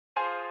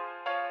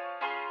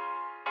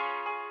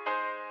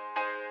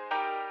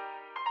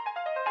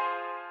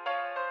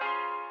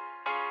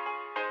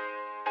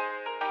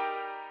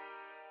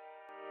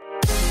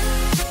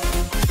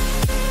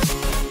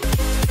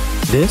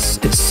This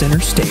is Center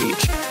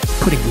Stage,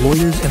 putting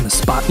lawyers in the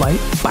spotlight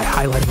by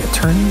highlighting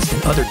attorneys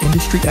and other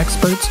industry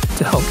experts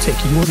to help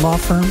take your law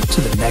firm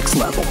to the next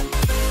level.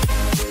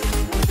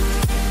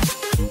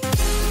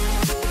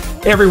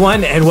 Hey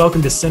everyone, and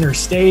welcome to Center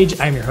Stage.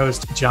 I'm your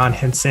host, John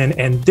Henson,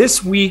 and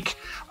this week,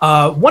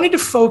 wanted to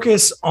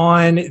focus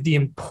on the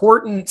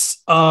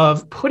importance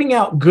of putting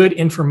out good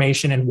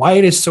information and why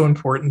it is so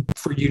important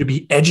for you to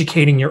be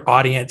educating your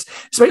audience,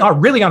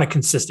 really on a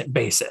consistent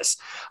basis.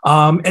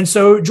 And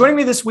so joining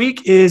me this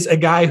week is a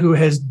guy who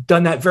has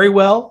done that very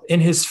well in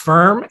his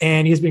firm,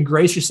 and he has been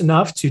gracious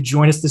enough to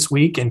join us this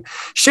week and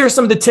share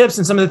some of the tips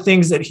and some of the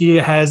things that he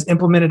has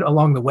implemented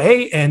along the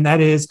way. And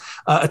that is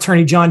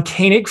attorney John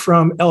Koenig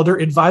from Elder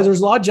Advisors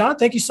Law. John,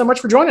 thank you so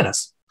much for joining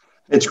us.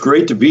 It's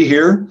great to be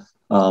here.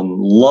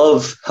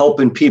 Love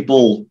helping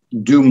people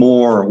do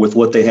more with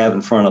what they have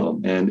in front of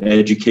them. And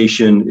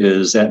education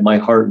is at my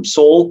heart and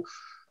soul.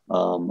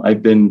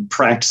 I've been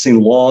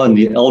practicing law in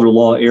the elder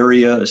law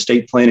area,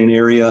 estate planning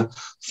area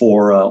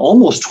for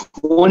almost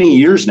 20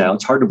 years now.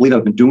 It's hard to believe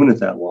I've been doing it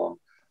that long.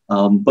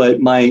 But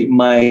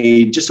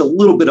my just a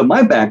little bit of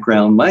my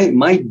background,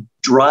 my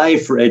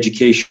drive for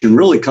education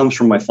really comes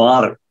from my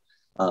father.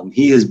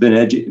 He has been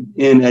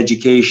in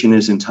education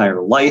his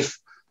entire life.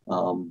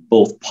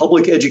 Both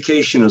public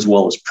education as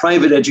well as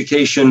private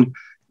education.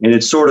 And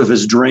it sort of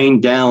has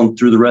drained down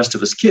through the rest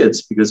of his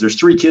kids because there's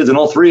 3 kids and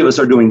all 3 of us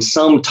are doing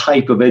some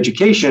type of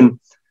education.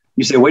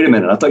 You say, wait a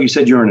minute, I thought you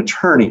said you're an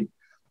attorney.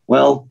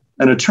 Well,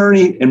 an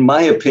attorney, in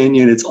my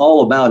opinion, it's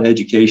all about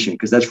education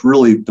because that's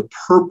really the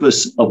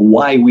purpose of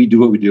why we do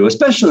what we do,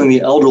 especially in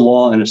the elder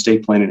law and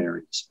estate planning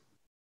areas.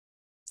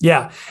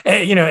 Yeah.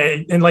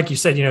 And like you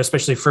said,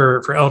 especially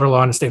for elder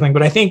law and estate planning,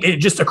 but I think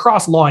just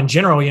across law in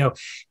general,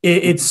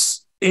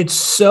 it's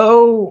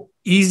so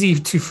easy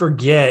to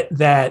forget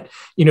that,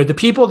 the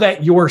people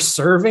that you're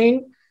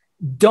serving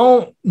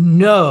don't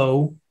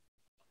know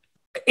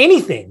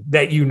anything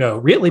that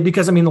really,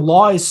 because the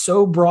law is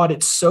so broad,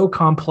 it's so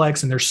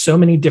complex, and there's so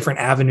many different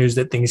avenues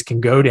that things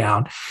can go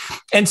down.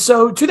 And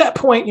so to that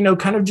point,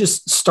 kind of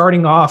just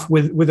starting off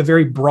with a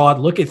very broad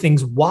look at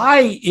things,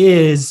 why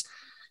is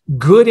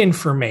good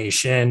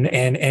information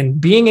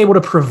and being able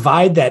to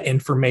provide that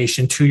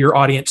information to your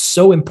audience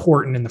so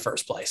important in the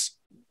first place?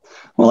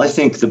 Well, I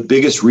think the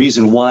biggest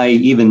reason why,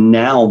 even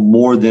now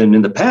more than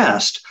in the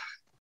past,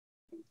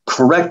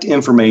 correct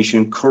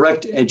information,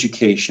 correct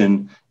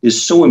education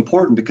is so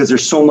important because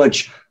there's so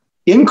much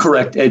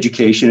incorrect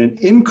education and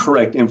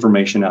incorrect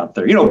information out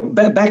there.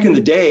 Back in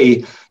the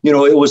day,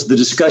 it was the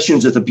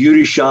discussions at the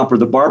beauty shop or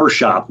the barber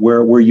shop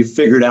where you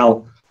figured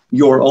out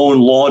your own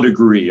law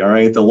degree, all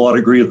right, the law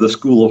degree of the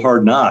School of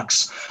Hard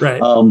Knocks.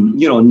 Right.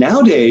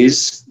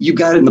 Nowadays, you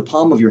got it in the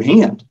palm of your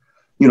hand.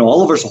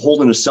 All of us are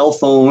holding a cell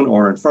phone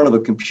or in front of a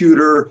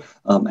computer.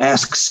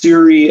 Ask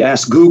Siri,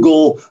 ask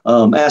Google,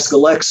 ask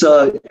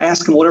Alexa,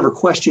 ask them whatever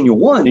question you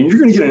want, and you're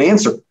going to get an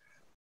answer.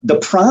 The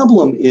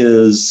problem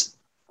is,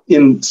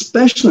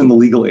 especially in the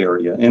legal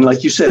area, and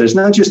like you said, it's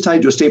not just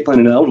tied to estate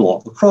planning and elder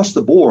law. Across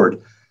the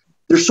board,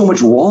 there's so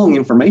much wrong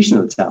information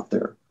that's out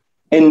there.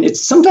 And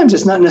sometimes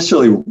it's not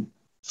necessarily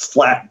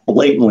flat,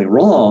 blatantly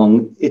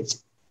wrong.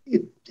 It's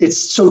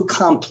so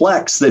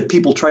complex that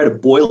people try to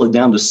boil it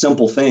down to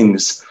simple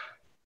things.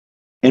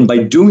 And by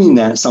doing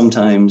that,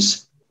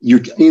 sometimes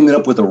you end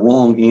up with a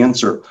wrong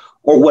answer.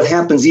 Or what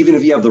happens, even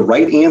if you have the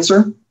right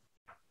answer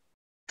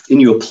and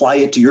you apply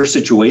it to your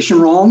situation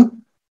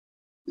wrong,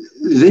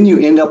 then you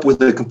end up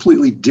with a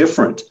completely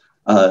different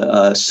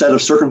set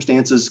of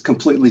circumstances,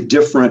 completely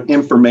different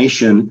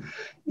information.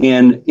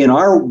 And in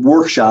our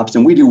workshops,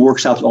 and we do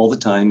workshops all the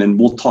time, and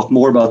we'll talk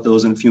more about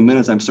those in a few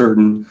minutes, I'm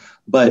certain,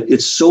 but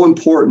it's so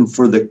important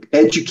for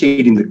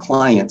educating the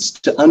clients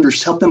to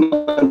help them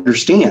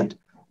understand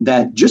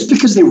that just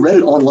because they read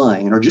it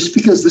online or just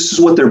because this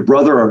is what their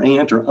brother or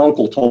aunt or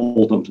uncle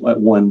told them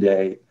one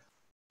day,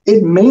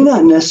 it may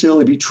not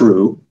necessarily be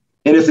true.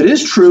 And if it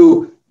is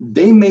true,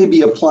 they may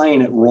be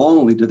applying it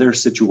wrongly to their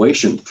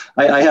situation.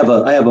 I have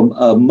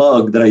a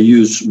mug that I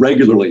use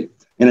regularly,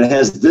 and it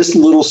has this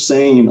little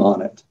saying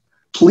on it: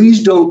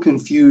 please don't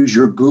confuse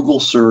your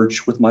Google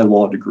search with my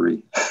law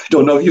degree.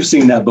 Don't know if you've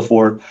seen that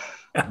before,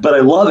 but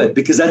I love it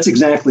because that's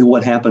exactly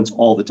what happens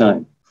all the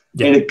time.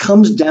 Yeah. And it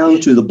comes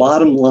down to, the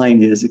bottom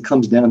line is, it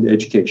comes down to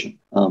education.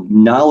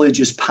 Knowledge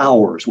is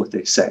power is what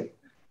they say.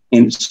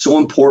 And it's so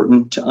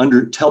important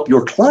to help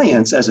your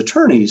clients as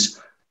attorneys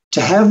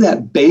to have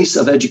that base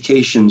of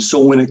education. So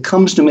when it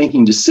comes to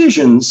making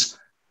decisions,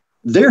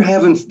 they're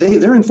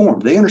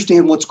informed. They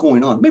understand what's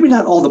going on. Maybe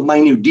not all the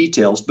minute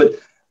details, but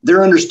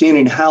they're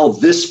understanding how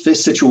this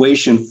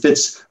situation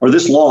fits, or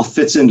this law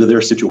fits into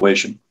their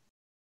situation.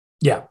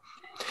 Yeah.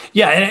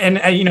 Yeah. And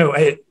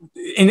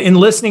in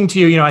listening to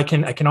you, I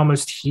can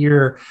almost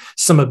hear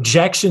some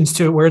objections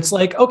to it where it's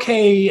like,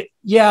 okay,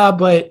 yeah,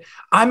 but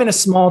I'm in a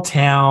small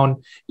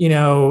town,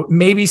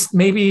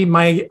 maybe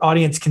my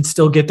audience can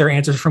still get their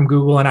answers from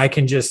Google and I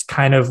can just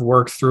kind of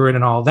work through it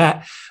and all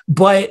that.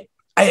 But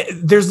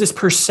there's this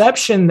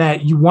perception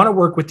that you want to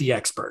work with the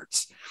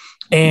experts.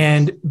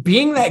 And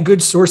being that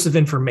good source of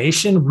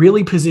information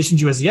really positions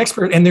you as the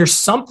expert. And there's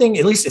something,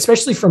 at least,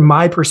 especially from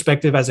my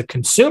perspective as a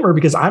consumer,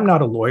 because I'm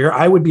not a lawyer,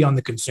 I would be on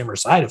the consumer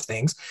side of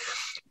things.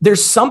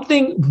 There's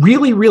something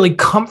really, really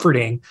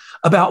comforting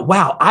about,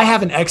 wow, I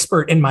have an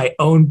expert in my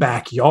own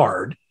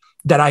backyard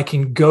that I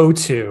can go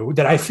to,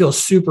 that I feel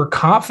super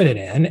confident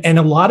in. And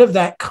a lot of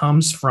that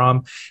comes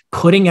from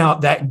putting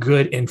out that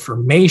good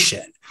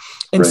information.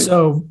 And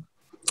so,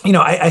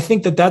 I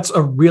think that that's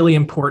a really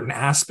important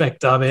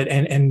aspect of it.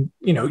 And,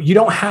 you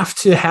don't have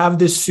to have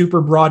this super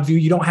broad view.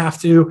 You don't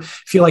have to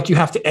feel like you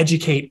have to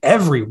educate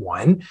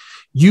everyone.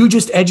 You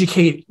just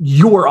educate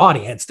your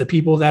audience, the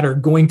people that are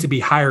going to be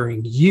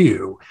hiring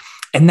you.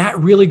 And that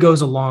really goes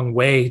a long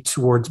way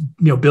towards,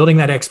 building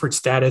that expert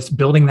status,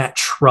 building that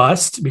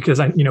trust, because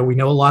we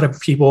know a lot of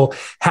people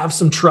have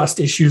some trust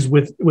issues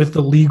with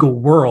the legal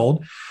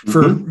world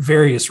for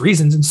various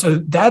reasons. And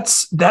so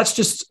that's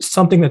just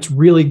something that's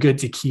really good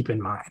to keep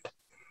in mind.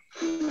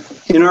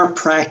 In our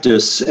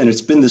practice, and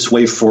it's been this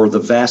way for the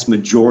vast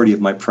majority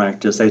of my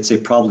practice, I'd say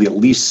probably at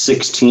least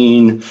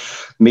 16,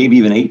 maybe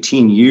even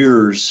 18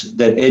 years,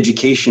 that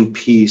education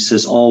piece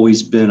has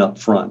always been up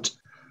front.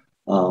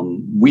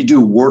 We do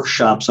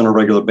workshops on a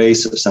regular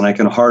basis, and I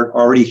can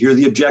already hear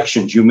the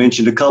objections. You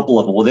mentioned a couple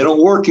of them. Well, they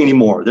don't work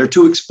anymore. They're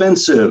too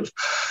expensive.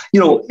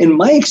 In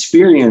my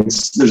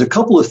experience, there's a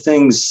couple of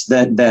things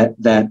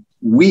that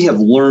we have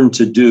learned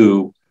to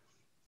do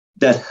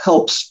that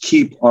helps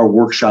keep our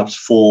workshops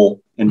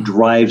full and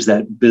drives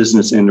that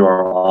business into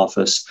our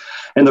office.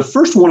 And the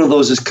first one of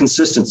those is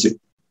consistency.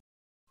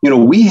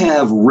 We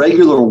have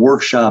regular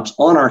workshops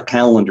on our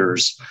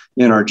calendars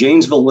in our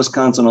Janesville,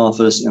 Wisconsin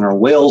office, in our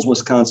Wales,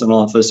 Wisconsin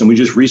office, and we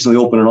just recently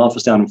opened an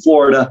office down in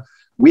Florida.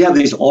 We have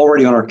these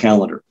already on our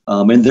calendar,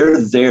 and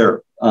they're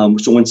there.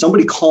 So when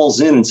somebody calls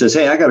in and says,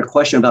 hey, I got a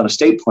question about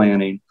estate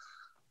planning,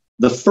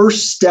 the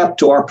first step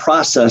to our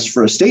process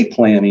for estate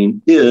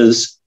planning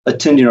is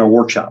attending our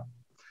workshop.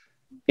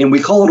 And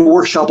we call it a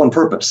workshop on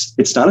purpose.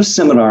 It's not a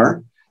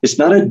seminar. It's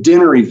not a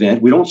dinner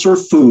event. We don't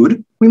serve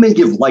food. We may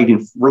give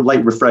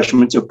light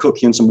refreshments,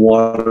 cookie and some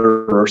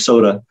water or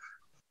soda.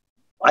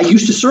 I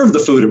used to serve the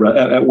food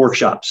at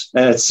workshops,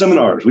 at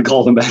seminars, we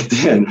called them back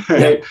then.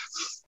 Right? Yeah.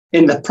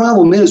 And the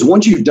problem is,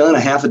 once you've done a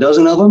half a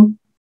dozen of them,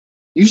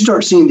 you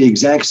start seeing the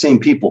exact same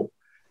people,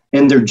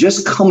 and they're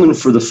just coming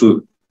for the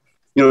food.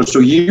 So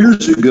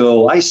years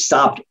ago, I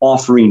stopped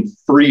offering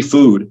free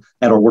food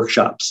at our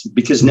workshops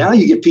because now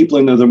you get people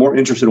in there, they're more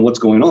interested in what's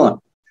going on.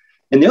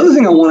 And the other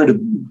thing I wanted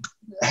to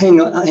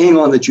hang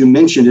on that you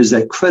mentioned is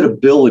that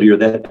credibility, or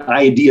that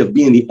idea of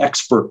being the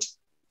expert.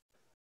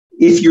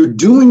 If you're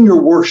doing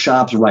your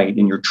workshops right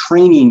and you're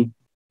training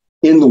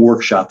in the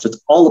workshops, it's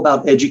all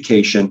about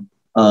education.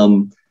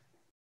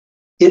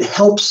 It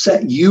helps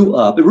set you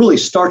up. It really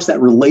starts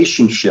that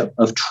relationship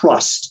of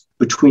trust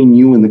between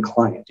you and the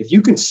client. If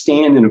you can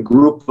stand in a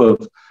group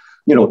of,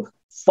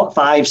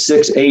 5,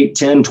 6, 8,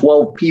 10,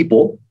 12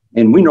 people,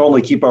 and we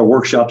normally keep our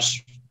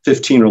workshops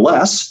 15 or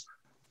less,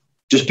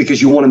 just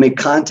because you want to make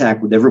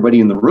contact with everybody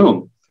in the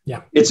room.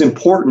 Yeah. It's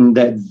important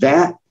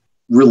that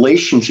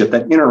relationship,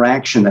 that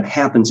interaction that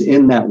happens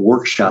in that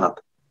workshop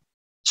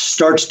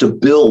starts to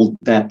build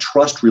that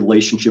trust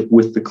relationship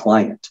with the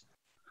client.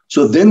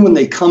 So then when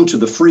they come to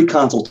the free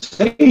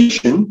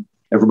consultation,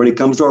 everybody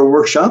comes to our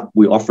workshop,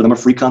 we offer them a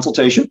free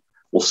consultation.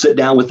 We'll sit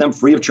down with them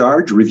free of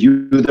charge,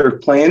 review their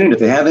planning. If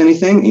they have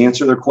anything,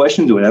 answer their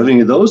questions, do we have any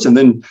of those, and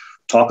then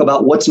talk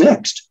about what's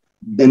next.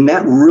 Then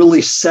that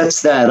really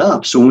sets that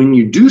up. So when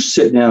you do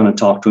sit down and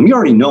talk to them, you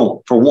already know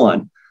them, for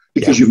one,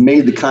 because you've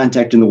made the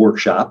contact in the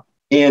workshop.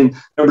 And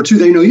number two,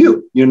 they know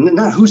you. You're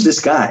not, who's this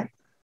guy?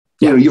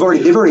 Yeah. They've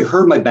already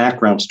heard my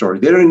background story.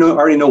 They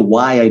already know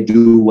why I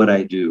do what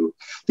I do.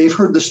 They've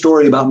heard the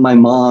story about my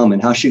mom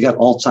and how she got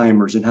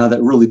Alzheimer's and how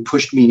that really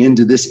pushed me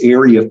into this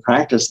area of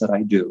practice that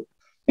I do.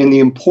 And the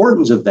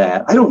importance of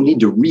that, I don't need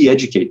to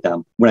re-educate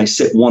them when I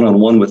sit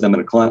one-on-one with them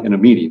in a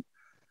meeting.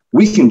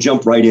 We can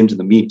jump right into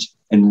the meat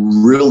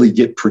and really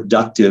get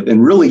productive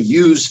and really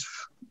use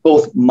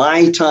both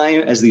my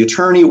time as the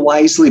attorney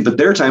wisely, but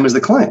their time as the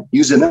client,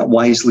 using that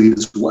wisely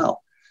as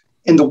well.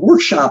 In the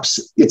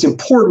workshops, it's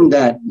important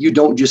that you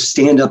don't just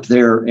stand up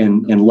there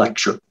and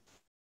lecture.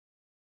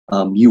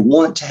 You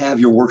want to have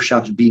your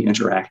workshops be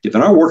interactive.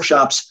 In our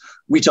workshops,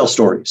 we tell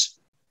stories.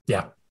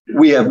 Yeah.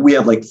 We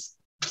have like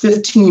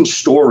 15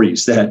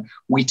 stories that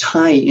we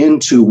tie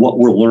into what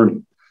we're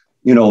learning.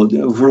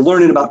 If we're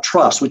learning about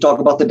trust, we talk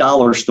about the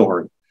dollar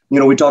story.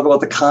 We talk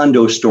about the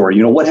condo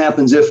story. What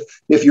happens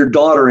if your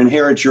daughter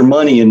inherits your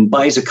money and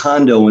buys a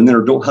condo and then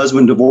her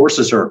husband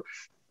divorces her?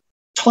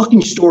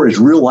 Talking stories,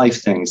 real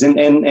life things.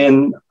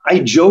 And I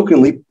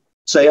jokingly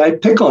say I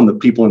pick on the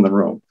people in the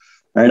room.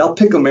 All right, I'll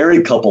pick a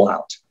married couple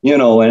out,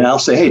 and I'll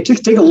say, hey,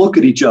 take a look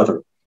at each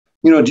other.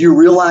 Do you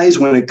realize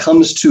when it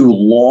comes to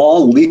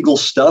legal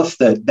stuff,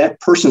 that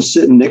person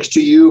sitting next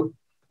to you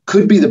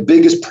could be the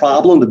biggest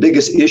problem, the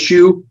biggest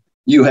issue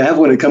you have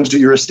when it comes to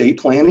your estate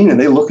planning? And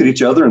they look at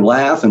each other and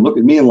laugh and look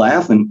at me and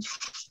laugh. And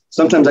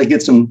Sometimes I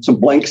get some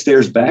blank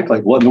stares back,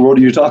 like, what in the world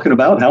are you talking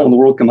about? How in the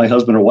world can my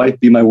husband or wife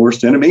be my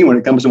worst enemy when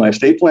it comes to my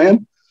estate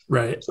plan?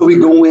 Right. So we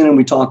go in and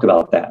we talk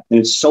about that. And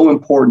it's so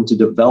important to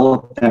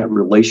develop that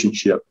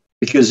relationship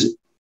because,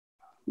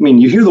 I mean,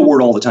 you hear the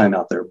word all the time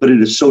out there, but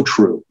it is so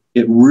true.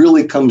 It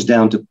really comes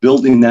down to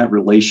building that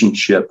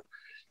relationship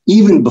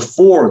even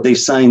before they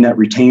sign that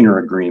retainer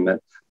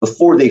agreement,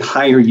 before they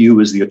hire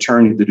you as the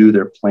attorney to do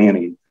their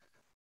planning,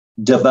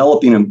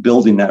 developing and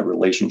building that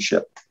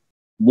relationship.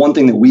 One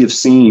thing that we have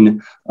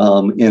seen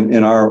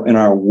in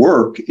our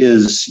work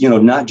is,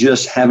 not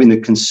just having the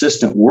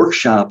consistent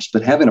workshops,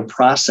 but having a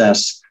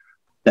process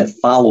that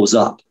follows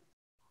up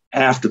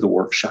after the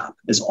workshop,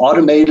 as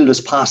automated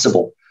as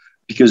possible,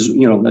 because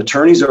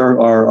attorneys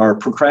are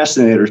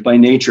procrastinators by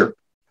nature.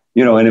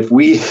 And if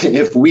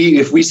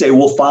we say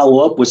we'll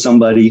follow up with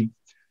somebody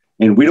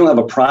and we don't have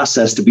a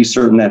process to be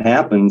certain that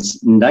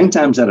happens, 9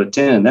 times out of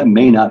 10 that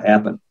may not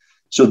happen.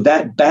 So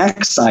that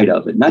backside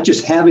of it, not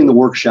just having the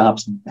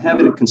workshops,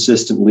 having it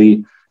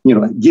consistently,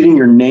 getting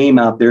your name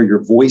out there,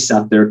 your voice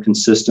out there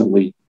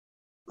consistently,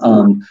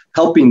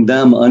 helping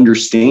them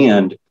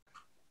understand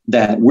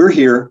that we're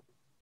here.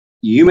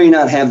 You may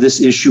not have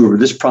this issue or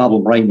this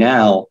problem right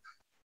now,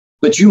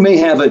 but you may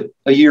have it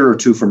a year or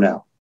 2 from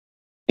now.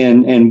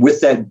 And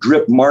with that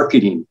drip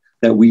marketing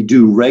that we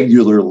do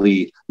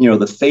regularly, the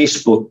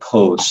Facebook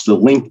posts, the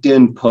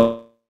LinkedIn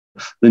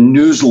posts, the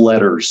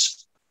newsletters,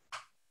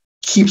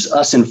 keeps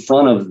us in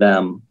front of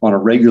them on a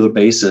regular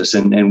basis.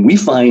 And we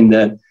find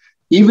that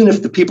even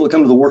if the people that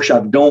come to the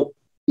workshop don't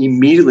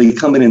immediately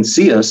come in and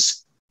see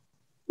us,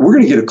 we're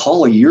going to get a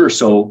call a year or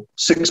so,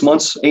 6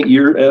 months, 8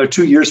 years,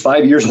 2 years,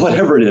 5 years,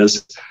 whatever it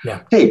is.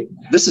 Yeah. Hey,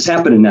 this is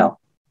happening now.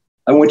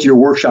 I went to your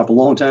workshop a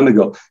long time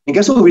ago. And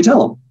guess what we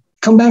tell them?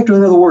 Come back to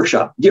another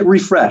workshop, get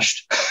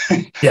refreshed,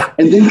 Yeah.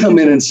 and then come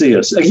in and see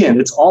us. Again,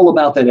 it's all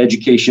about that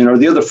education, or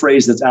the other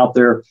phrase that's out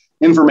there,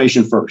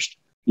 information first.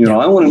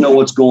 I want to know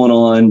what's going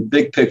on,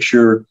 big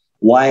picture,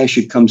 why I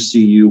should come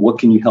see you. What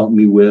can you help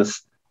me with?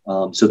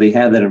 So they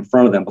have that in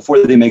front of them before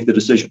they make the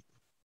decision.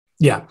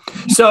 Yeah.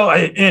 So,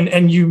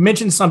 and you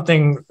mentioned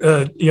something,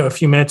 a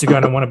few minutes ago,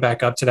 and I want to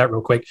back up to that real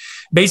quick.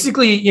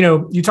 Basically,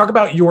 you talk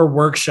about your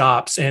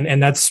workshops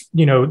and that's,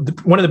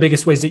 one of the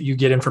biggest ways that you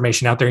get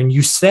information out there. And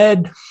you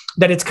said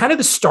that it's kind of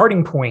the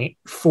starting point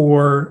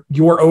for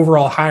your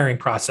overall hiring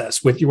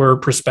process with your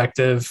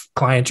prospective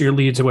clients, your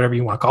leads, or whatever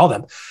you want to call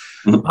them.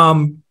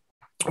 Mm-hmm.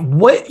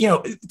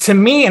 To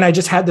me, and I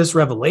just had this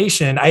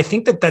revelation, I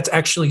think that that's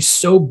actually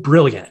so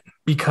brilliant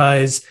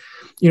because,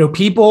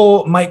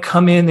 people might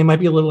come in, they might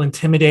be a little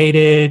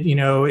intimidated,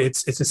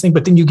 it's this thing,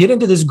 but then you get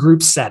into this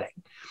group setting.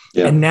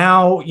 Yeah. And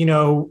now,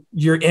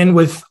 you're in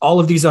with all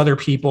of these other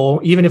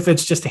people, even if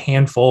it's just a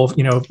handful,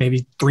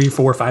 maybe 3,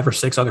 4, 5, or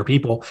 6 other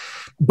people,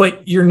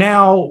 but you're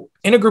now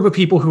in a group of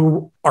people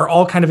who are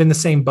all kind of in the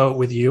same boat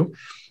with you.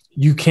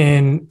 You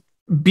can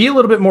be a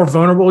little bit more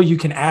vulnerable. You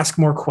can ask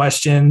more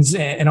questions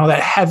and all that.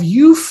 Have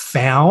you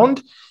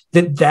found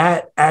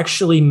that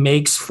actually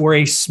makes for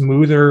a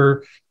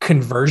smoother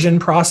conversion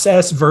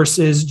process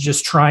versus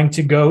just trying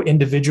to go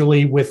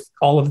individually with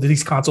all of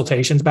these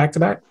consultations back to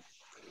back?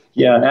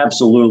 Yeah,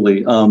 absolutely.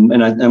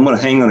 And I'm going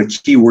to hang on a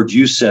key word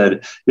you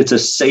said. It's a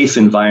safe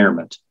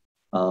environment,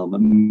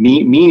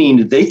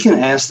 meaning they can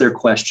ask their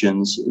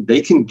questions,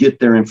 they can get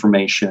their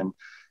information.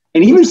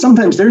 And even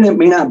sometimes they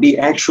may not be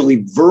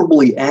actually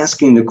verbally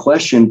asking the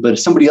question, but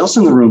somebody else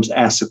in the room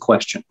asks a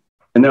question.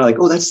 And they're like,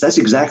 oh, that's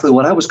exactly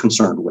what I was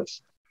concerned with.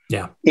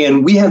 Yeah.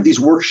 And we have these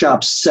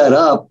workshops set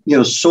up,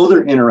 so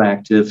they're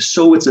interactive,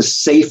 so it's a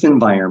safe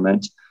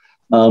environment.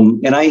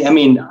 And I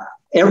mean,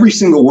 every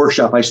single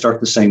workshop, I start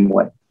the same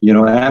way.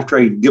 After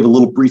I give a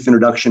little brief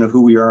introduction of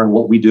who we are and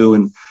what we do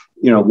and,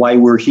 why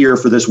we're here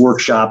for this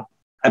workshop,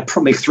 I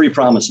make 3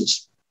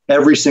 promises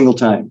every single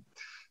time.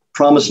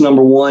 Promise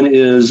number 1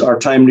 is our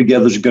time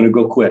together is going to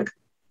go quick.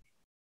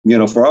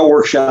 For our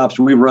workshops,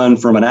 we run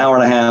from an hour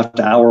and a half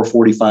to hour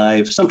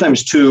 45,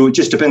 sometimes 2. It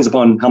just depends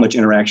upon how much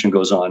interaction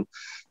goes on.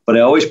 But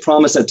I always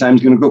promise that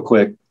time's going to go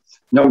quick.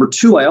 Number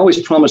 2, I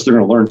always promise they're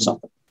going to learn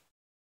something.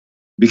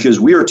 Because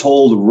we are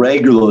told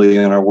regularly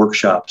in our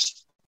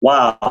workshops,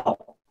 wow,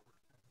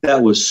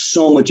 that was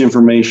so much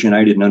information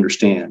I didn't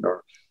understand.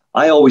 Or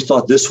I always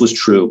thought this was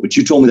true, but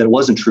you told me that it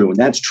wasn't true, and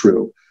that's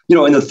true.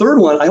 And the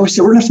 3rd one, I always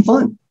say, we're going to have some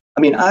fun.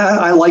 I mean,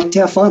 I like to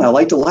have fun. I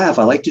like to laugh.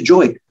 I like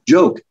to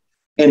joke.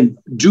 And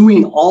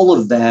doing all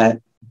of that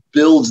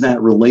builds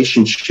that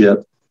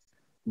relationship,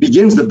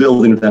 begins the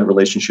building of that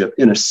relationship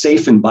in a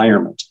safe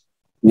environment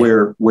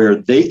where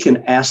they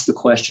can ask the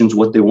questions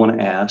what they want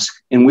to ask.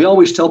 And we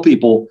always tell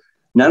people,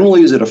 not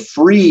only is it a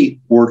free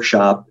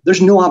workshop,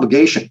 there's no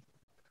obligation.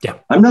 Yeah.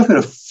 I'm not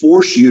going to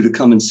force you to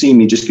come and see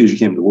me just because you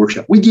came to the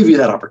workshop. We give you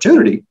that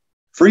opportunity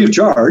free of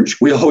charge.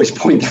 We always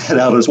point that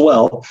out as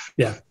well.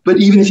 Yeah. But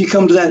even if you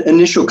come to that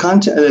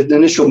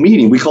initial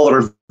meeting, we call it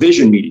our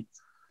vision meeting,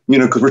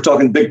 because we're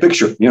talking big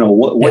picture,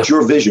 what's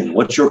your vision?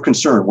 What's your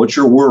concern? What's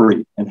your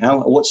worry? And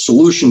what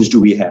solutions do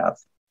we have?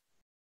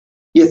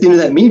 At the end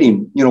of that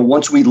meeting,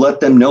 once we let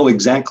them know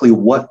exactly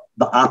what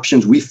the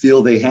options we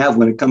feel they have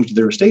when it comes to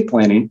their estate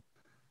planning,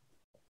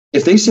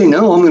 If they say,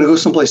 no, I'm going to go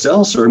someplace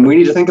else, or we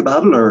need to think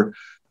about it, or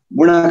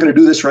we're not going to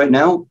do this right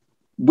now,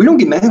 we don't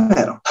get mad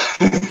at them.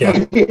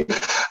 Yeah.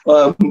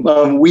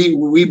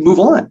 We move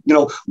on.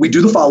 We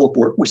do the follow-up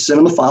work. We send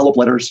them the follow-up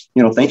letters.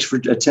 Thanks for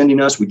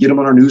attending us. We get them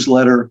on our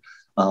newsletter.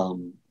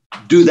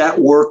 Do that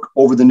work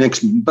over the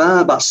next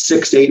about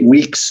 6 to 8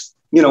 weeks.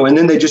 And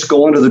then they just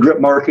go onto the drip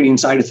marketing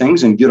side of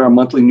things and get our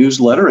monthly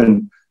newsletter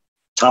and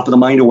top of the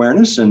mind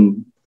awareness,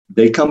 and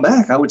they come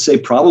back. I would say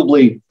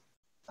probably,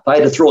 if I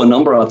had to throw a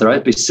number out there,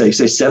 I'd say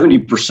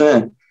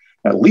 70%,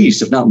 at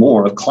least, if not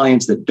more, of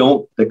clients that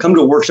come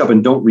to a workshop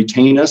and don't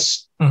retain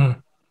us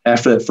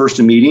after that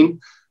first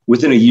meeting,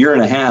 within a year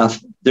and a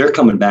half, they're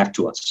coming back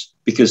to us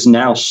because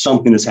now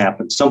something has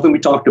happened. Something we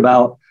talked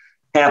about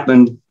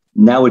happened.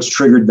 Now it's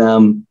triggered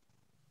them.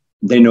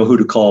 They know who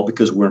to call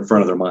because we're in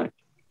front of their mind.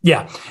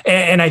 Yeah.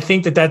 And I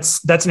think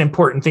that's an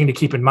important thing to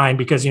keep in mind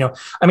because,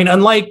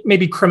 unlike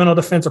maybe criminal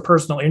defense or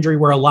personal injury,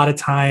 where a lot of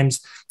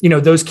times,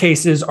 those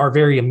cases are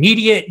very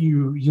immediate,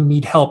 you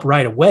need help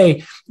right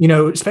away,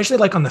 especially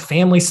like on the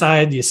family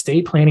side, the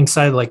estate planning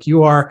side, like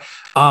you are,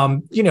 a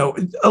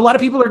lot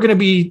of people are going to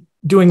be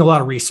doing a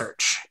lot of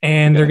research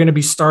and they're going to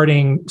be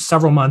starting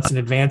several months in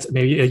advance,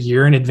 maybe a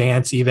year in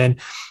advance even.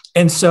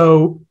 And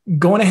so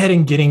going ahead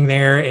and getting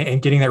there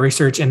and getting that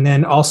research. And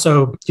then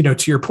also,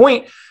 to your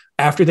point,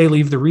 after they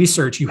leave the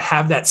research, you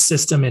have that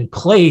system in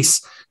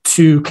place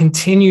to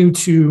continue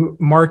to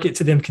market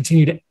to them,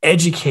 continue to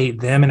educate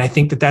them. And I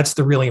think that that's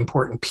the really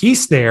important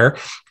piece there.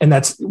 And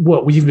that's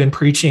what we've been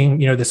preaching,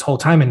 this whole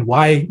time, and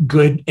why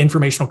good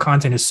informational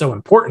content is so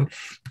important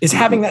is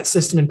having that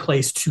system in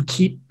place to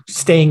keep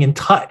staying in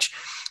touch.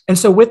 And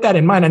so with that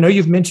in mind, I know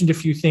you've mentioned a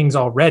few things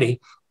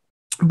already,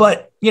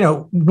 but,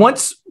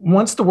 once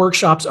the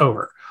workshop's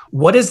over,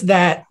 what does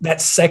that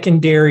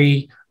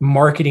secondary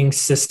marketing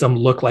system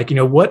look like?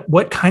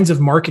 What kinds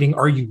of marketing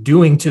are you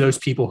doing to those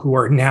people who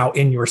are now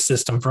in your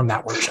system from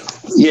that workshop?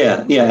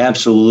 Yeah,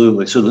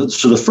 absolutely. So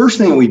the first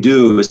thing we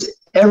do is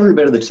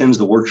everybody that attends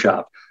the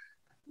workshop,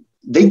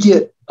 they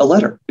get a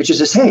letter. It just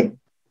says, hey,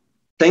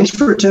 thanks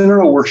for attending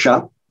our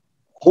workshop.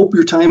 Hope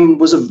your time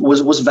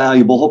was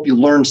valuable. Hope you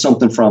learned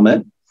something from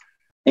it.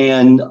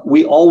 And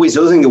the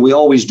other thing that we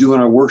always do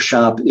in our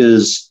workshop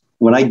is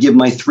when I give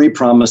my 3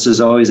 promises,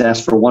 I always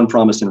ask for 1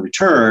 promise in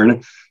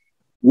return,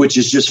 which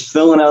is just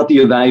filling out the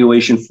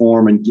evaluation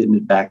form and getting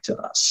it back to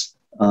us.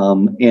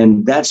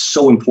 And that's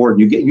so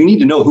important. You need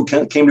to know who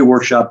came to your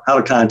workshop, how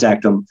to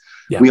contact them.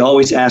 Yeah. We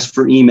always ask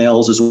for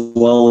emails as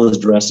well as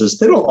addresses.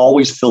 They don't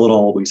always fill it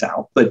always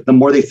out, but the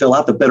more they fill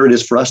out, the better it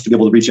is for us to be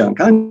able to reach out and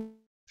contact.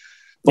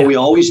 But we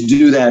always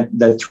do that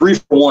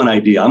 3-for-1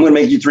 idea. I'm going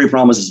to make you 3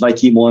 promises. If I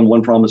keep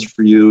 1 promise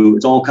for you.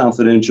 It's all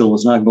confidential.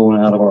 It's not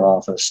going out of our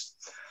office.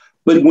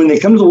 But when they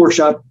come to the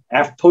workshop,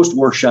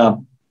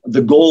 post-workshop,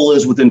 the goal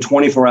is within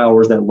 24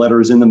 hours, that letter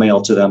is in the mail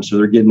to them. So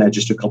they're getting that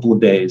just a couple of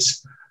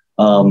days.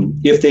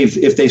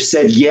 If they've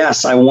said,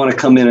 yes, I want to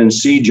come in and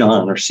see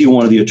John or see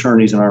one of the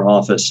attorneys in our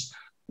office,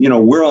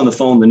 we're on the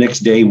phone the next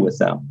day with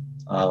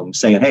them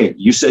saying, hey,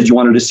 you said you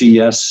wanted to see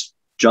yes.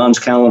 John's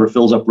calendar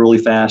fills up really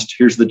fast.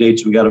 Here's the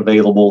dates we got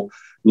available,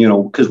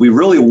 because we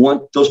really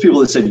want those people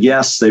that said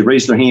yes, they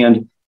raised their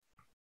hand.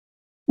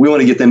 We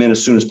want to get them in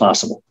as soon as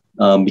possible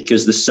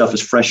because this stuff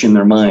is fresh in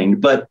their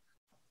mind. But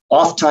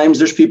oftentimes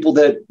there's people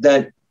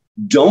that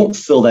don't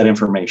fill that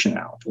information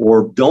out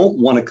or don't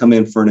want to come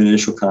in for an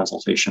initial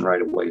consultation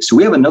right away. So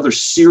we have another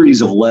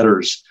series of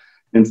letters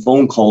and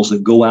phone calls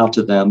that go out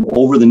to them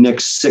over the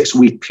next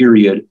 6-week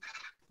period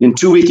in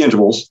 2-week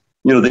intervals.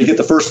 They get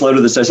the first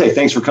letter that says, hey,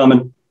 thanks for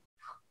coming.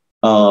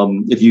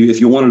 If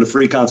you wanted a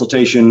free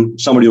consultation,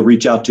 somebody will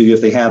reach out to you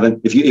if they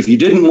haven't. If you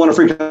didn't want a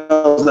free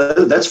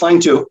consultation, that's fine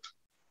too.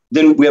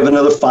 Then we have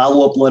another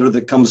follow-up letter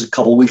that comes a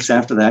couple of weeks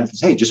after that. It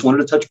says, hey, just wanted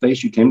to touch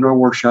base. You came to our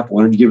workshop,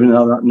 wanted to give you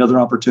another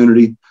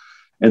opportunity.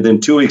 And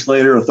then 2 weeks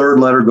later, a third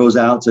letter goes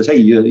out, says, hey,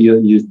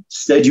 you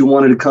said you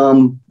wanted to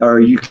come, or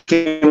you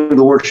came to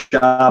the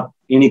workshop.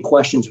 Any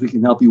questions we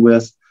can help you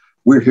with?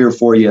 We're here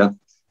for you.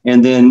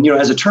 And then,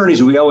 as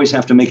attorneys, we always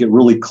have to make it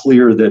really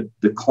clear that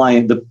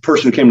the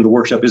person who came to the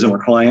workshop isn't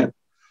our client.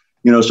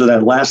 So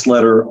that last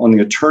letter on the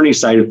attorney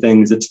side of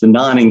things, it's the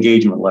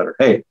non-engagement letter.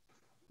 Hey,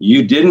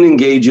 you didn't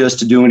engage us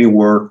to do any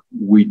work.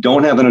 We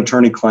don't have an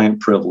attorney-client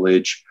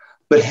privilege.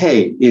 But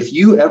hey, if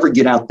you ever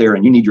get out there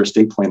and you need your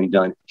estate planning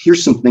done,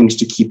 here's some things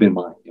to keep in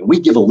mind. And we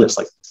give a list,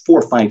 like 4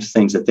 or 5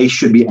 things that they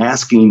should be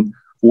asking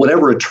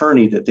whatever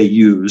attorney that they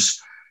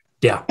use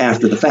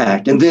after the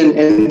fact. And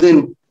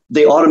then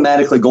they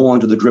automatically go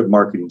onto the drip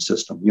marketing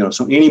system.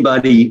 So any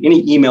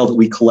email that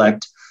we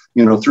collect,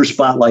 through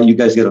Spotlight, you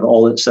guys get it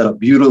all set up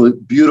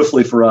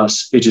beautifully for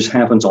us. It just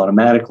happens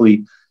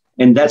automatically.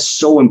 And that's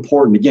so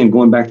important. Again,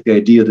 going back to the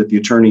idea that the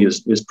attorney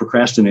is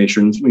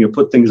procrastination,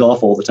 put things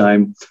off all the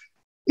time.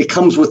 It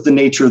comes with the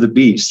nature of the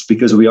beast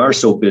because we are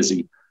so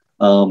busy.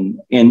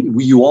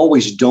 You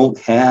always don't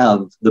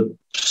have the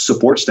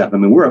support staff. I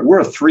mean, we're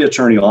a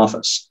 3-attorney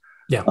office.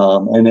 Yeah.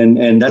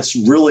 And that's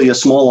really a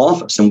small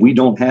office, and we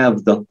don't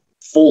have the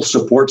full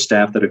support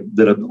staff that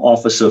an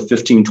office of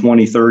 15,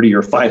 20, 30,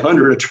 or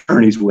 500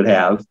 attorneys would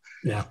have.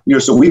 Yeah.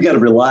 So we've got to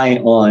rely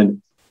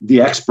on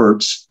the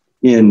experts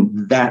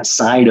in that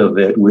side of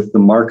it with the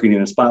marketing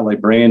and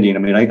spotlight branding. I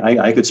mean,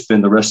 I could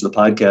spend the rest of the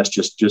podcast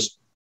just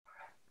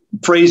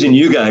praising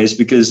you guys,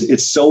 because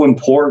it's so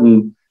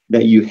important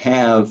that you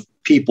have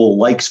people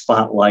like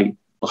Spotlight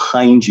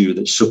behind you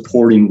that's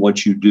supporting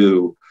what you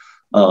do.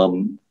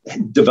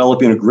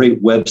 Developing a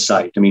great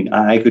website. I mean,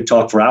 I could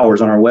talk for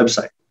hours on our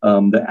website.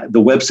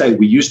 The website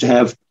we used to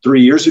have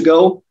 3 years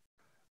ago,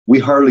 we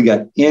hardly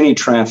got any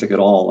traffic at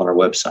all on our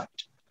website.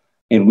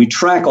 And we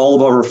track all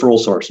of our referral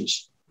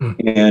sources.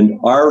 And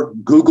our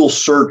Google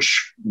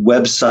search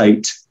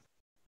website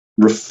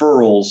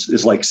referrals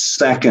is like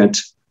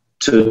second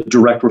to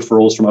direct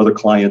referrals from other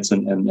clients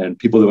and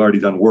people who've already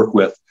done work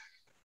with.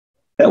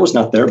 That was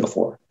not there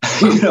before.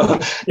 And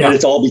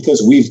it's all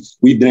because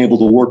we've been able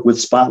to work with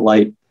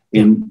Spotlight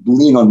and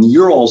lean on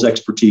your all's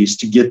expertise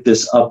to get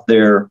this up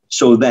there,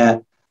 so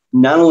that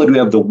not only do we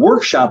have the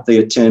workshop they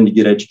attend to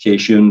get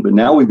education, but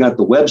now we've got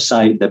the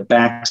website that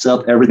backs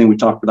up everything we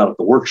talked about at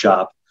the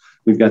workshop.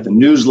 We've got the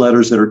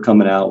newsletters that are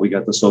coming out. We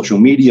got the social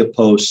media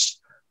posts.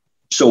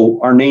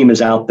 So our name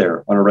is out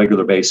there on a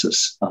regular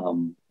basis,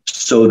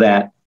 so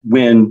that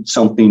when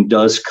something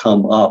does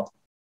come up,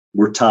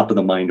 we're top of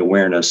the mind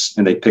awareness,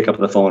 and they pick up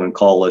the phone and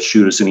call us,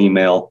 shoot us an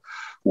email,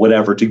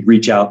 whatever, to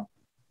reach out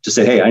to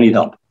say, hey, I need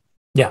help.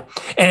 Yeah.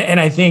 And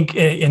I think,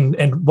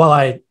 and while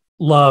I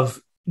love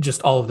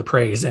just all of the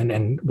praise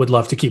and would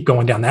love to keep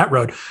going down that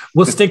road,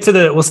 we'll stick to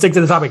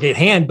the topic at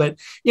hand. But,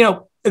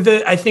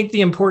 I think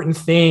the important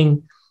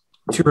thing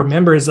to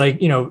remember is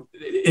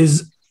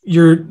obviously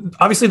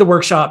the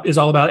workshop is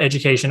all about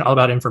education, all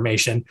about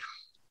information.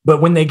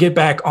 But when they get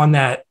back on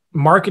that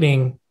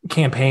marketing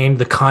campaign,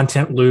 the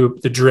content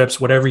loop, the drips,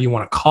 whatever you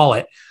want to call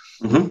it,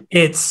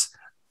 it's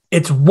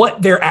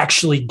what they're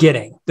actually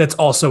getting that's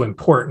also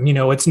important.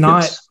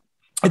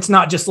 It's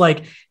not just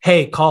like,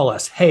 hey, call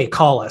us, hey,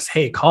 call us,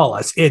 hey, call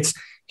us. It's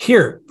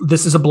here,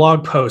 this is a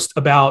blog post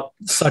about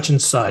such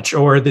and such,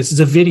 or this is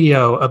a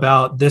video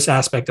about this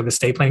aspect of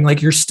estate planning.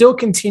 Like, you're still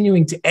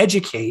continuing to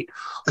educate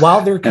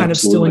while they're kind of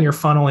still in your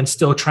funnel and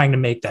still trying to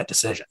make that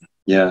decision.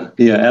 Yeah,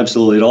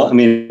 absolutely.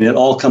 It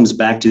all comes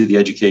back to the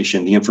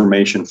education, the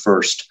information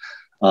first.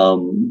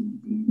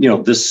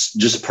 This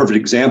just a perfect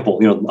example.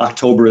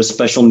 October is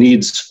Special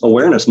Needs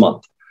Awareness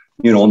Month,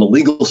 on the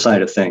legal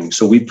side of things.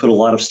 So we put a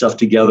lot of stuff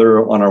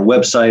together on our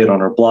website,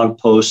 on our blog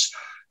posts,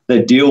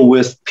 that deal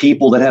with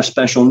people that have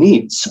special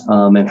needs,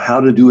 and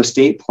how to do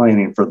estate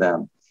planning for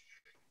them.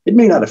 It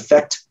may not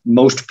affect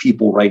most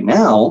people right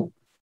now,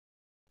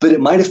 but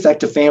it might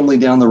affect a family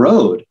down the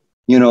road,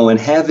 and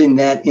having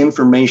that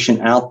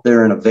information out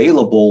there and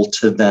available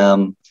to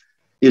them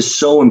is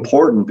so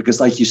important,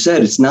 because like you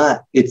said,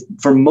 it's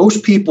for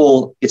most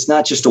people, it's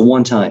not just a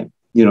one time,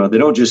 they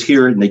don't just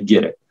hear it and they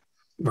get it.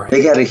 Right.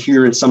 They got to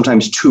hear it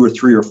sometimes 2 or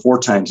 3 or 4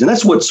 times. And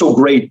that's what's so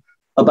great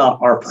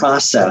about our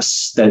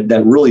process,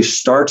 that really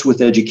starts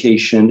with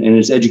education and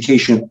is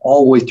education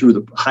all the way through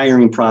the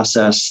hiring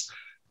process.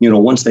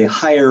 Once they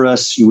hire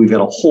us, we've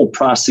got a whole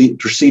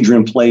procedure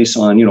in place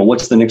on,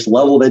 what's the next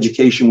level of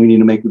education we need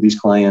to make with these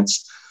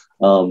clients.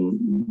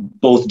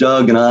 Both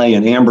Doug and I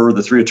and Amber,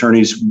 the 3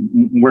 attorneys,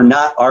 we're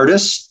not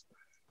artists,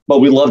 but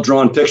we love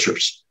drawing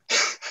pictures.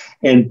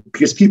 And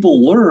because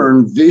people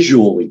learn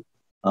visually,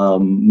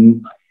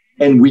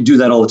 and we do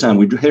that all the time.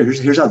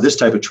 Here's how this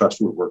type of trust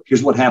would work.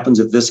 Here's what happens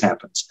if this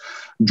happens.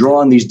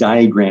 Drawing these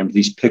diagrams,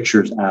 these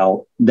pictures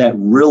out, that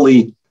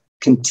really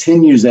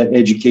continues that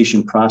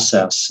education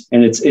process.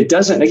 And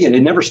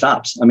it never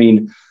stops. I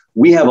mean,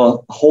 we have a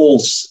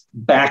whole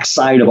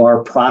backside of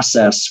our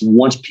process.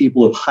 Once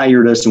people have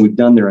hired us and we've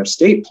done their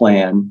estate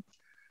plan,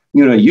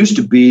 it used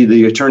to be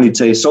the attorney would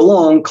say, so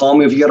long, call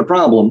me if you got a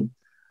problem.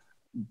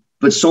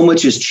 But so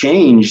much has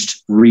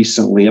changed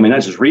recently. I mean,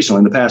 not just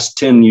recently, in the past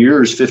 10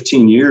 years,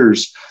 15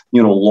 years,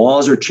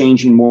 laws are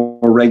changing more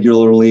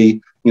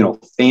regularly.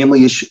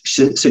 Family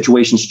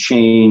situations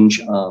change,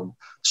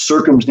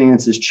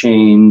 circumstances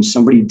change.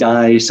 Somebody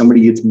dies,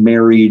 somebody gets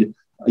married,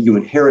 you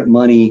inherit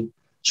money.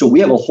 So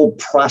we have a whole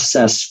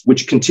process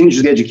which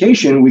continues the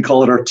education. We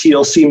call it our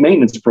TLC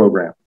maintenance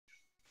program.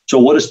 So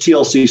what does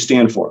TLC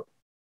stand for?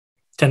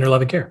 Tender,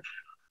 loving care.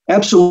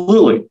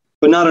 Absolutely.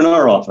 But not in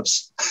our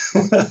office.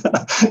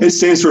 It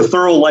stands for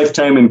thorough,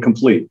 lifetime, and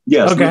complete.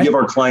 Yes, okay. We give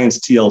our clients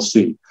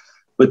TLC.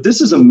 But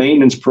this is a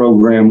maintenance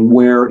program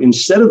where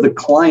instead of the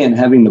client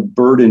having the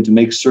burden to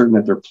make certain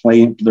that their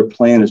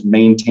plan is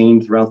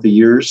maintained throughout the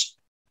years,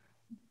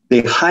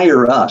 they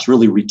hire us,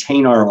 really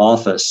retain our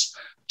office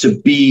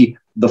to be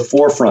the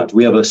forefront.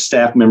 We have a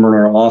staff member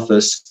in our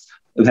office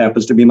that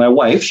happens to be my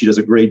wife. She does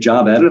a great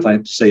job at it, if I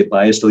have to say it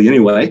biasly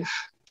anyway.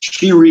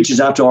 She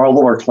reaches out to all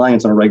of our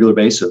clients on a regular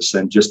basis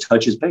and just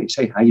touches base.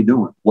 Hey, how you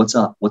doing? What's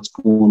up? What's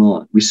going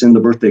on? We send the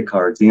birthday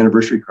cards, the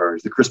anniversary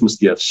cards, the Christmas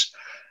gifts.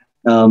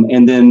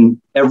 And then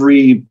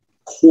every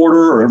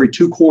quarter or every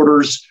 2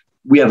 quarters,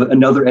 we have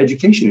another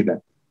education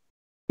event,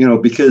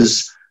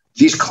 because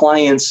these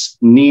clients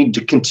need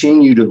to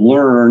continue to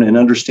learn and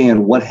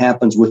understand what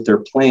happens with their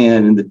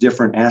plan and the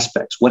different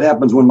aspects. What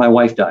happens when my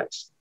wife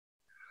dies?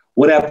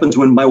 What happens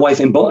when my wife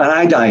and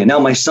I die and now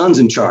my son's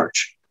in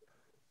charge?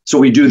 So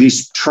we do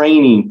these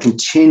training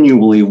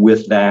continually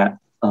with that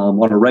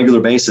on a regular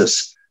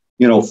basis,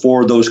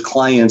 for those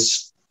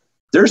clients.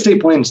 Their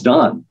estate plan's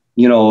done.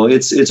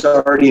 It's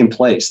already in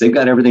place. They've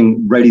got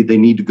everything ready they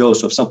need to go.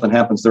 So if something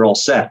happens, they're all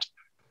set.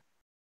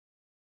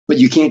 But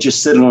you can't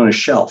just sit it on a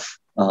shelf.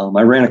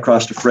 I ran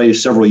across a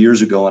phrase several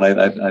years ago, and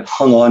I've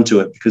hung on to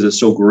it because it's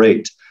so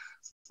great.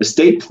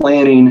 Estate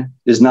planning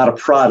is not a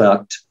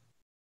product.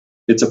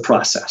 It's a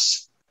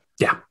process.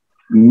 Yeah.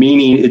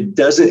 Meaning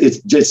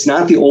it's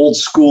not the old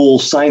school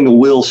sign the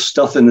will,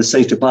 stuff in the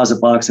safe deposit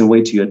box and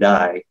wait till you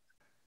die.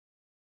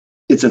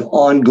 It's an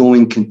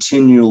ongoing,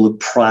 continual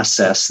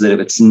process that if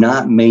it's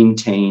not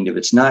maintained, if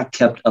it's not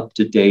kept up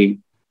to date,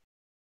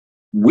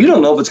 we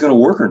don't know if it's going to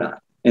work or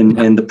not.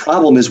 And the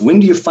problem is, when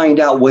do you find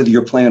out whether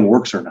your plan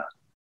works or not?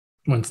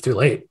 When it's too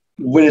late.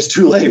 When it's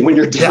too late, when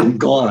you're dead and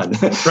gone.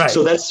 Right.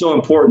 So that's so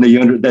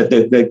important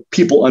that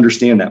people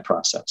understand that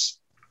process.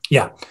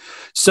 Yeah.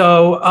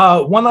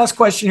 So one last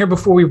question here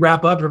before we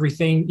wrap up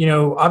everything.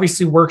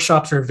 Obviously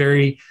workshops are a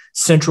very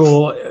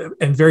central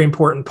and very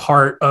important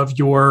part of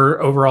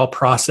your overall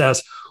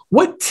process.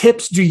 What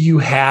tips do you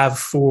have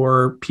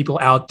for people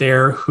out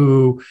there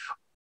who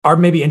are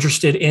maybe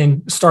interested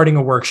in starting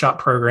a workshop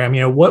program?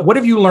 What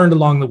have you learned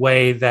along the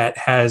way that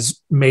has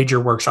made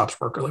your workshops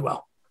work really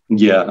well?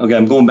 Yeah. Okay.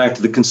 I'm going back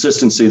to the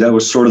consistency. That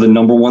was sort of the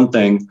number one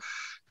thing.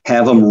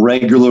 Have them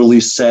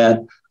regularly set,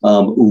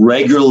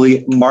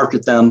 regularly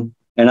market them.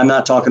 And I'm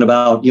not talking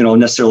about,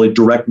 necessarily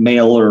direct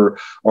mail or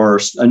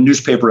a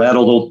newspaper ad,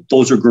 although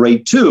those are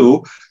great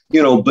too,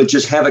 but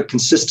just have it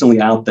consistently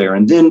out there,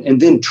 and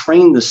then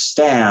train the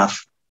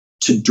staff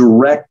to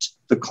direct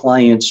the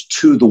clients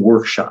to the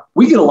workshop.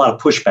 We get a lot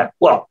of pushback.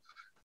 Well,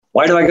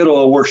 why do I go to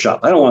a workshop?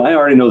 I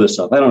already know this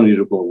stuff. I don't need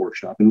to go to a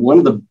workshop. And one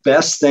of the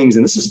best things,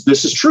 and this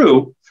is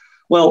true.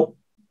 Well,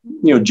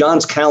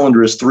 John's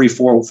calendar is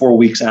 4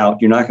 weeks out.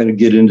 You're not going to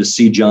get in to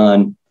see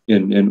John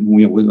in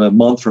a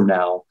month from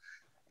now.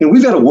 And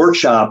we've got a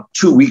workshop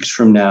 2 weeks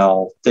from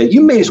now that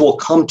you may as well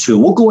come to.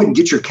 We'll go ahead and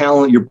get your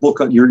calendar, your book,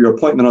 your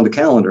appointment on the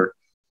calendar,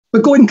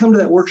 but go ahead and come to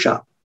that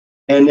workshop.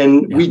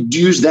 And we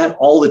use that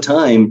all the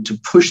time to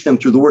push them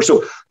through the work.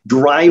 So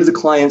drive the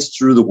clients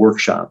through the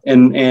workshop,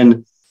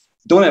 and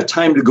don't have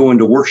time to go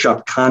into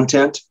workshop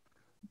content,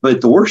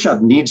 but the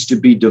workshop needs to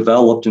be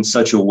developed in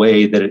such a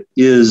way that it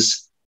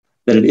is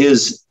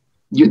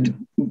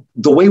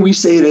the way we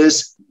say it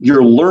is,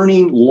 you're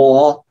learning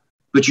law,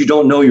 but you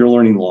don't know you're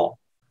learning law.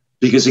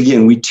 Because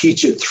again, we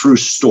teach it through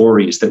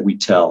stories that we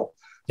tell.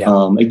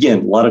 Yeah. Again,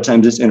 a lot of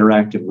times it's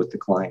interactive with the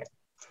client.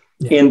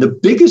 Yeah. And the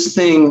biggest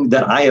thing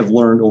that I have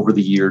learned over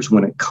the years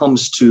when it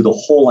comes to the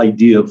whole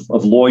idea of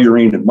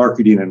lawyering and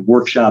marketing and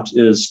workshops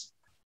is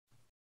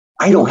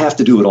I don't have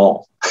to do it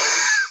all.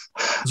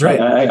 That's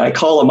right. I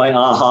call it my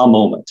aha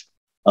moment.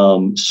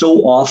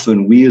 So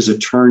often we as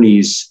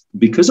attorneys,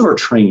 because of our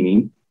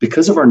training,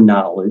 because of our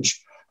knowledge,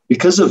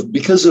 because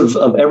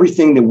of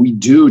everything that we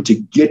do to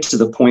get to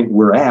the point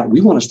we're at, we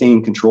want to stay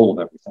in control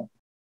of everything.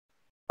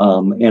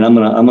 And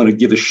I'm gonna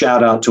give a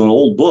shout out to an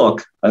old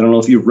book. I don't know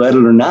if you've read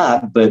it or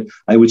not, but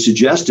I would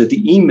suggest it.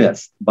 The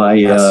E-Myth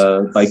by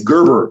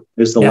Gerber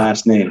is the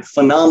last name.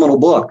 Phenomenal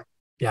book.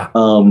 Yeah.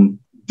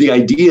 The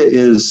idea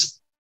is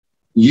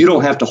you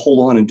don't have to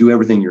hold on and do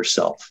everything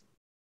yourself.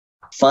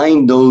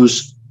 Find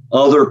those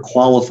other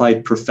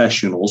qualified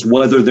professionals,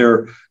 whether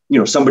they're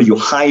somebody you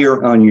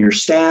hire on your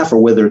staff, or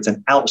whether it's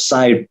an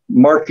outside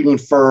marketing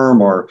firm,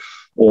 or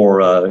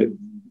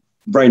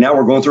right now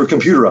we're going through a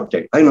computer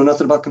update. I know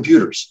nothing about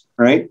computers,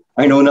 right?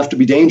 I know enough to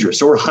be dangerous.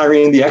 So we're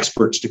hiring the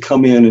experts to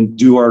come in and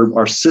do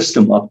our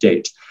system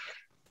update.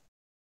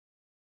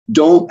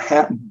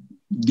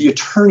 The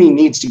attorney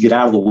needs to get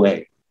out of the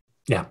way.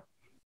 Yeah.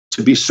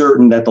 To be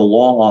certain that the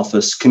law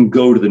office can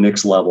go to the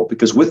next level.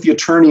 Because with the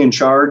attorney in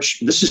charge,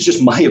 this is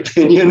just my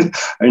opinion,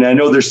 and I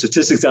know there's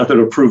statistics out there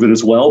to prove it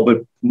as well,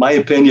 but my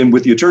opinion,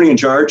 with the attorney in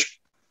charge,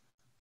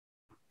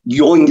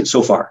 you only can get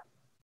so far.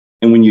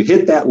 And when you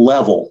hit that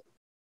level,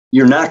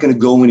 you're not going to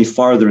go any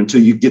farther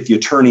until you get the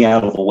attorney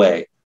out of the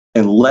way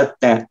and let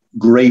that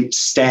great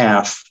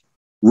staff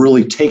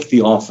really take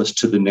the office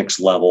to the next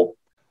level.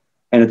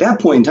 And at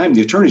that point in time,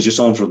 the attorney's just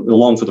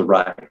along for the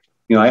ride.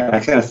 I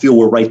kind of feel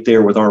we're right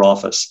there with our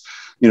office.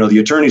 The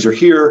attorneys are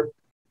here,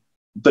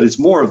 but it's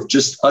more of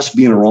just us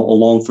being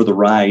along for the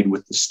ride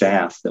with the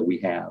staff that we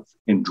have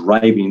and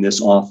driving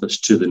this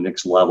office to the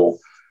next level.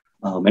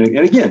 And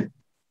again,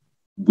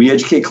 we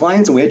educate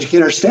clients and we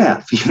educate our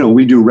staff.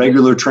 We do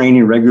regular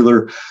training,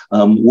 regular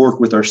work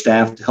with our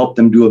staff to help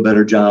them do a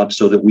better job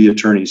so that we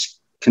attorneys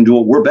can do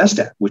what we're best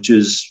at, which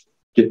is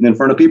getting in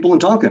front of people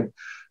and talking,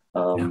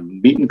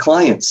 meeting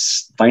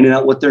clients, finding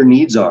out what their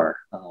needs are.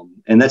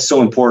 And that's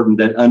so important,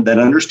 that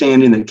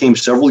understanding that came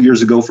several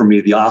years ago for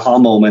me, the aha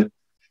moment.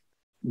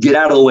 Get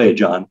out of the way,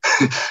 John.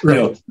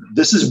 Right.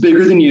 This is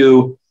bigger than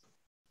you.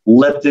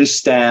 Let this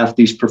staff,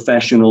 these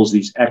professionals,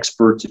 these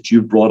experts that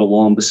you've brought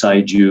along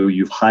beside you,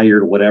 you've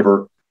hired,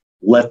 whatever,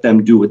 let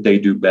them do what they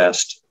do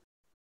best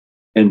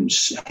and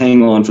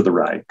hang on for the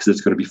ride, because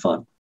it's going to be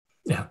fun.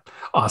 Yeah.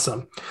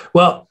 Awesome.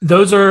 Well,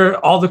 those are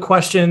all the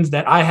questions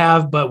that I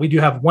have, but we do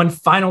have one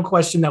final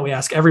question that we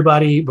ask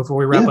everybody before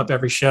we wrap up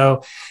every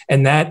show.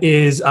 And that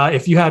is,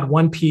 if you had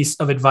one piece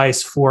of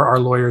advice for our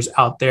lawyers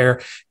out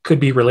there, could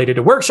be related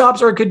to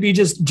workshops, or it could be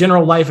just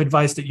general life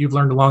advice that you've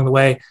learned along the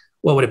way,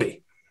 what would it be?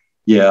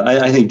 Yeah,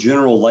 I think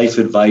general life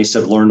advice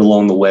I've learned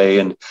along the way,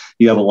 and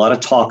you have a lot of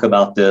talk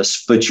about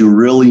this, but you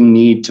really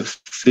need to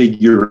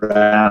figure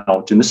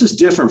out, and this is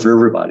different for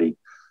everybody,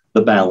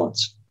 the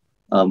balance.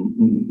 I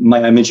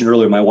mentioned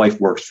earlier, my wife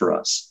works for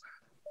us.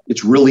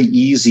 It's really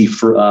easy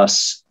for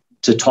us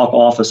to talk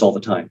office all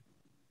the time.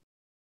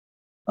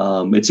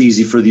 It's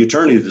easy for the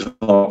attorney to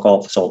talk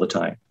office all the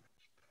time.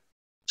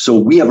 So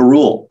we have a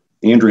rule,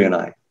 Andrea and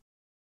I.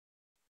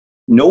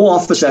 No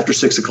office after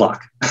 6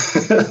 o'clock.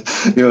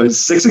 It's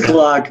 6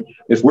 o'clock.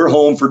 If we're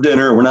home for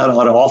dinner, we're not at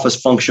an office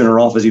function or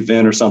office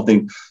event or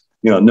something,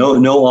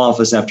 no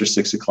office after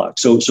 6 o'clock.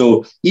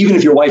 So even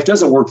if your wife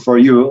doesn't work for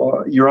you,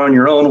 or you're on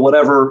your own,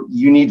 whatever,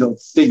 you need to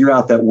figure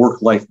out that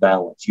work-life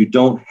balance. You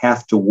don't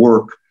have to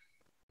work,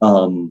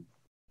 the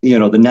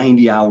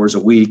 90 hours a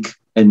week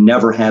and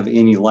never have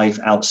any life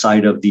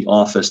outside of the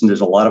office. And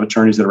there's a lot of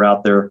attorneys that are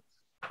out there,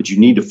 but you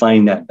need to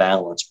find that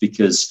balance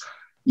because,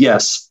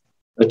 yes,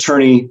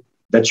 attorney,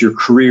 that's your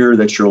career,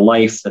 that's your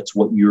life, that's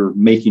what you're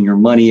making your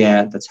money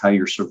at, that's how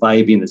you're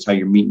surviving, that's how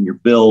you're meeting your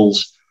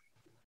bills.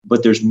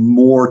 But there's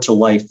more to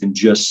life than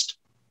just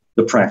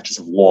the practice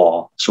of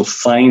law. So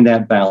find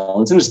that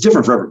balance. And it's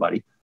different for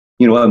everybody.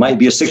 It might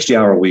be a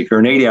 60-hour week or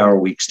an 80-hour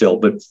week still,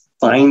 but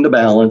find the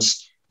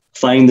balance,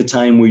 find the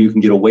time where you can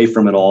get away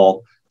from it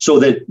all so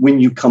that when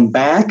you come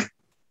back,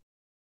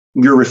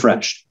 you're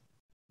refreshed.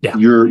 Yeah.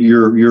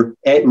 You're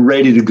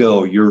ready to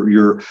go.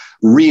 You're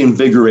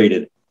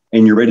reinvigorated.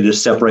 And you're ready to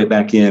step right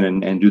back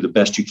in and do the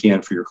best you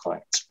can for your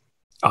clients.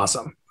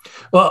 Awesome.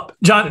 Well,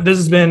 John, this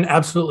has been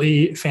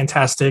absolutely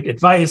fantastic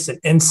advice and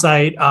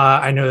insight.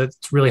 I know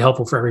it's really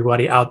helpful for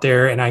everybody out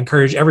there. And I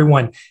encourage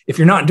everyone, if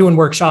you're not doing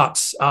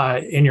workshops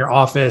in your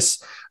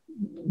office,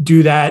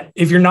 do that.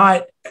 If you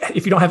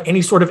don't have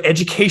any sort of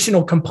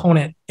educational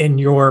component in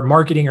your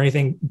marketing or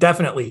anything,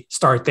 definitely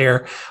start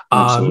there.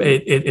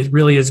 It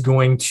really is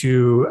going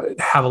to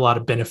have a lot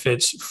of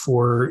benefits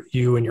for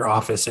you and your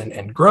office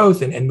and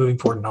growth and moving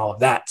forward and all of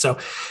that. So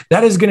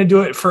that is going to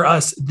do it for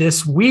us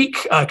this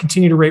week.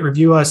 Continue to rate,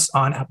 review us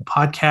on Apple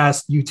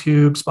Podcasts,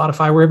 YouTube,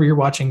 Spotify, wherever you're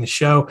watching the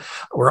show.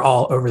 We're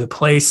all over the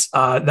place.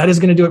 That is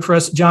going to do it for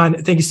us.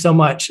 John, thank you so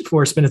much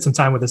for spending some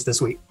time with us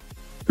this week.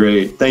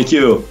 Great. Thank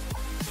you.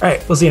 All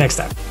right. We'll see you next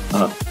time.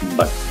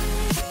 Bye.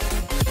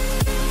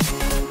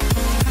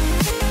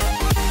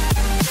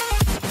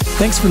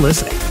 Thanks for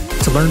listening.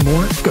 To learn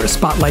more, go to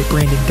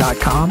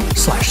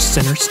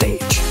spotlightbranding.com/center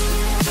stage.